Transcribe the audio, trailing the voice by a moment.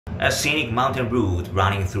A scenic mountain route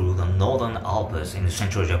running through the northern Alps in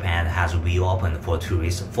central Japan has reopened for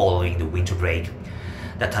tourists following the winter break.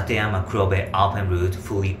 The Tateyama-Kurobe Alpen route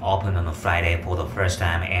fully opened on Friday for the first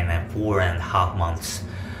time in 4.5 months.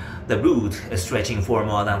 The route, stretching for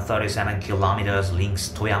more than 37 kilometers, links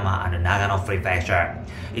Toyama and Nagano Prefecture.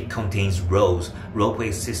 It contains roads,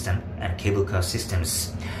 roadway system, and cable car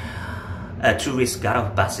systems. Tourists got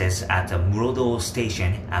off buses at the Murodo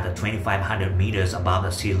station at 2,500 meters above the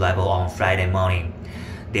sea level on Friday morning.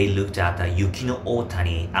 They looked at the Yuki no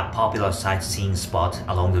Otani, a popular sightseeing spot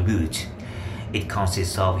along the route. It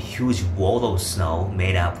consists of a huge wall of snow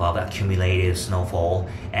made up of accumulated snowfall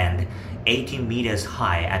and 18 meters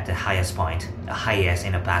high at the highest point, the highest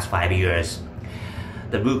in the past 5 years.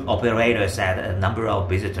 The route operator said a number of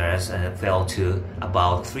visitors fell to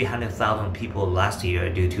about 300,000 people last year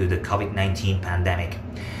due to the COVID-19 pandemic.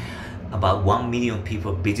 About 1 million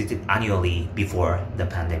people visited annually before the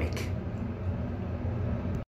pandemic.